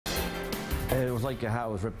It was like your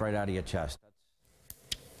heart was ripped right out of your chest.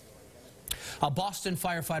 A Boston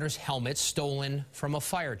firefighter's helmet stolen from a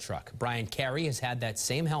fire truck. Brian Carey has had that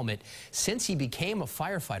same helmet since he became a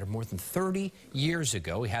firefighter more than 30 years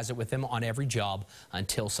ago. He has it with him on every job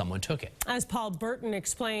until someone took it. As Paul Burton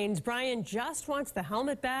explains, Brian just wants the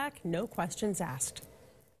helmet back, no questions asked.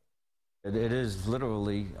 It is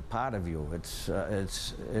literally a part of you. It's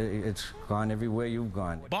gone everywhere you've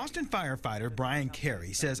gone. Boston firefighter Brian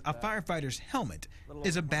Carey says a firefighter's helmet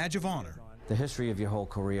is a badge of honor. The history of your whole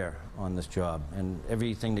career on this job and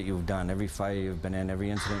everything that you've done, every fire you've been in, every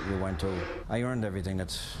incident you went to, I earned everything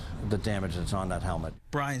the damage that's on that helmet.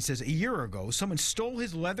 Brian says a year ago, someone stole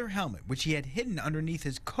his leather helmet, which he had hidden underneath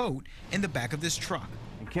his coat in the back of this truck.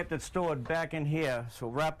 And kept it stored back in here, so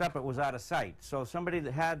wrapped up it was out of sight. So somebody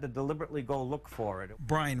that had to deliberately go look for it.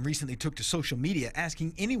 Brian recently took to social media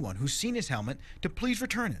asking anyone who's seen his helmet to please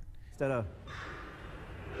return it. Instead of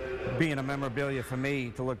being a memorabilia for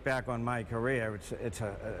me to look back on my career,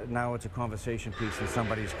 now it's a conversation piece in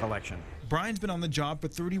somebody's collection. Brian's been on the job for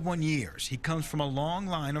 31 years. He comes from a long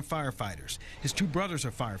line of firefighters. His two brothers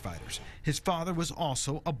are firefighters. His father was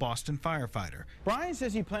also a Boston firefighter. Brian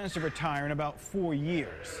says he plans to retire in about 4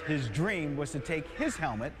 years. His dream was to take his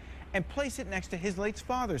helmet and place it next to his late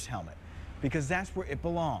father's helmet, because that's where it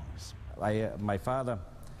belongs. My father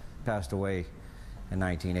passed away in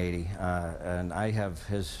 1980, and I have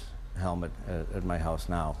his helmet at my house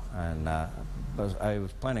now, and I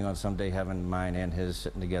was planning on someday having mine and his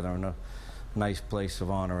sitting together in a nice place of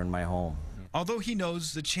honor in my home. Although he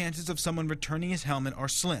knows the chances of someone returning his helmet are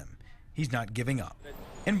slim, he's not giving up.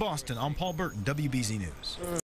 In Boston, I'm Paul Burton, WBZ News.